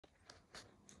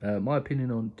My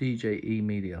opinion on DJE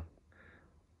Media.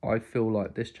 I feel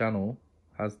like this channel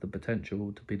has the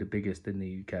potential to be the biggest in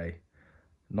the UK.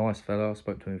 Nice fella, I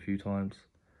spoke to him a few times.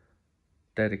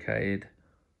 Dedicated,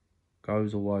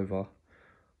 goes all over.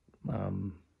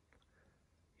 You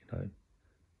know,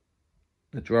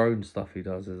 the drone stuff he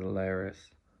does is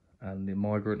hilarious. And the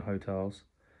migrant hotels,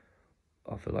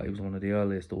 I feel like he was one of the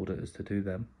earliest auditors to do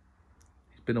them.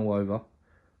 He's been all over.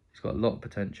 He's got a lot of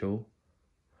potential.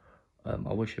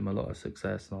 I wish him a lot of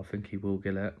success, and I think he will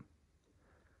get it.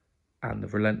 And the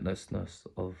relentlessness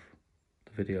of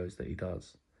the videos that he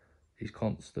does. He's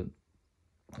constant.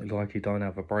 Like he don't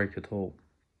have a break at all.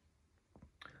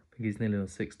 I think he's nearly on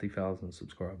 60,000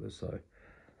 subscribers, so.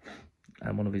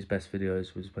 And one of his best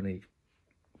videos was when he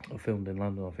filmed in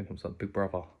London. I think it was like Big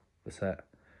Brother, the set.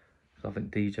 So I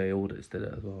think DJ Audits did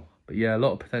it as well. But yeah, a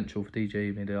lot of potential for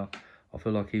DJ Media. I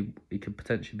feel like he could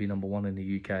potentially be #1 in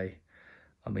the UK.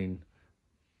 I mean,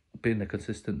 being the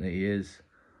consistent that he is,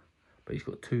 but he's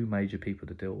got two major people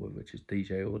to deal with, which is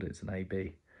DJ Audits and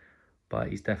AB. But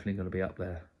he's definitely going to be up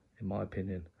there, in my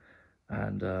opinion.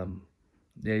 And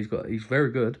yeah, he's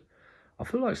very good. I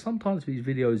feel like sometimes these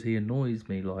videos he annoys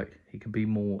me. Like he can be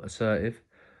more assertive,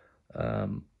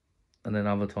 and then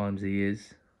other times he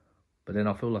is. But then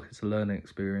I feel like it's a learning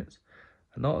experience,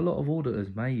 and not a lot of auditors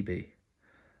maybe.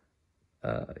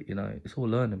 You know, it's all a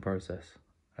learning process,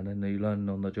 and then you learn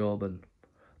on the job.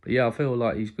 But yeah, I feel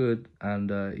like he's good, and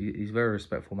he's a very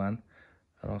respectful man.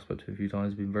 And I spoke to him a few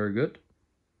times, he's been very good.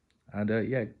 And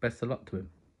yeah, best of luck to him.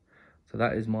 So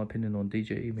that is my opinion on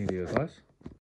DJE Media, guys.